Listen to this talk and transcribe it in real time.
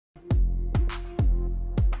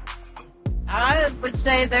would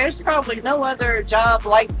say there's probably no other job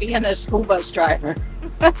like being a school bus driver.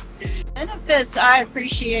 Benefits I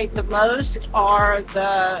appreciate the most are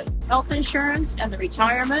the health insurance and the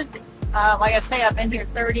retirement. Like I say, I've been here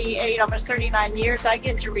 38, almost 39 years. I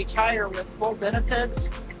get to retire with full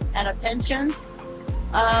benefits and a pension.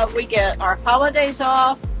 We get our holidays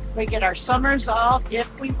off. We get our summers off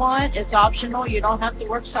if we want. It's optional. You don't have to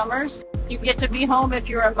work summers. You get to be home if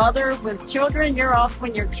you're a mother with children. You're off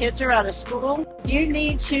when your kids are out of school. You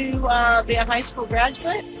need to be a high school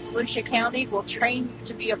graduate. Volusia County will train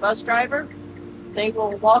to be a bus driver. They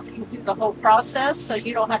will walk you through the whole process, so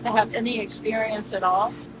you don't have to have any experience at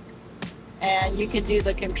all. And you can do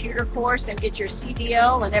the computer course and get your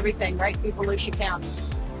CDL and everything right through Volusia County.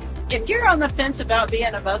 If you're on the fence about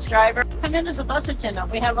being a bus driver, come in as a bus attendant.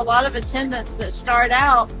 We have a lot of attendants that start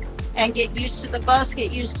out and get used to the bus,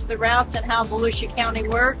 get used to the routes and how Volusia County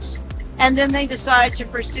works, and then they decide to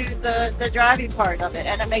pursue the driving part of it.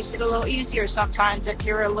 And it makes it a little easier sometimes if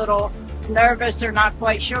you're a little nervous or not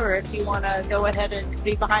quite sure if you want to go ahead and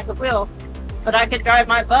be behind the wheel. But I could drive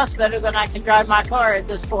my bus better than I can drive my car at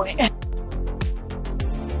this point.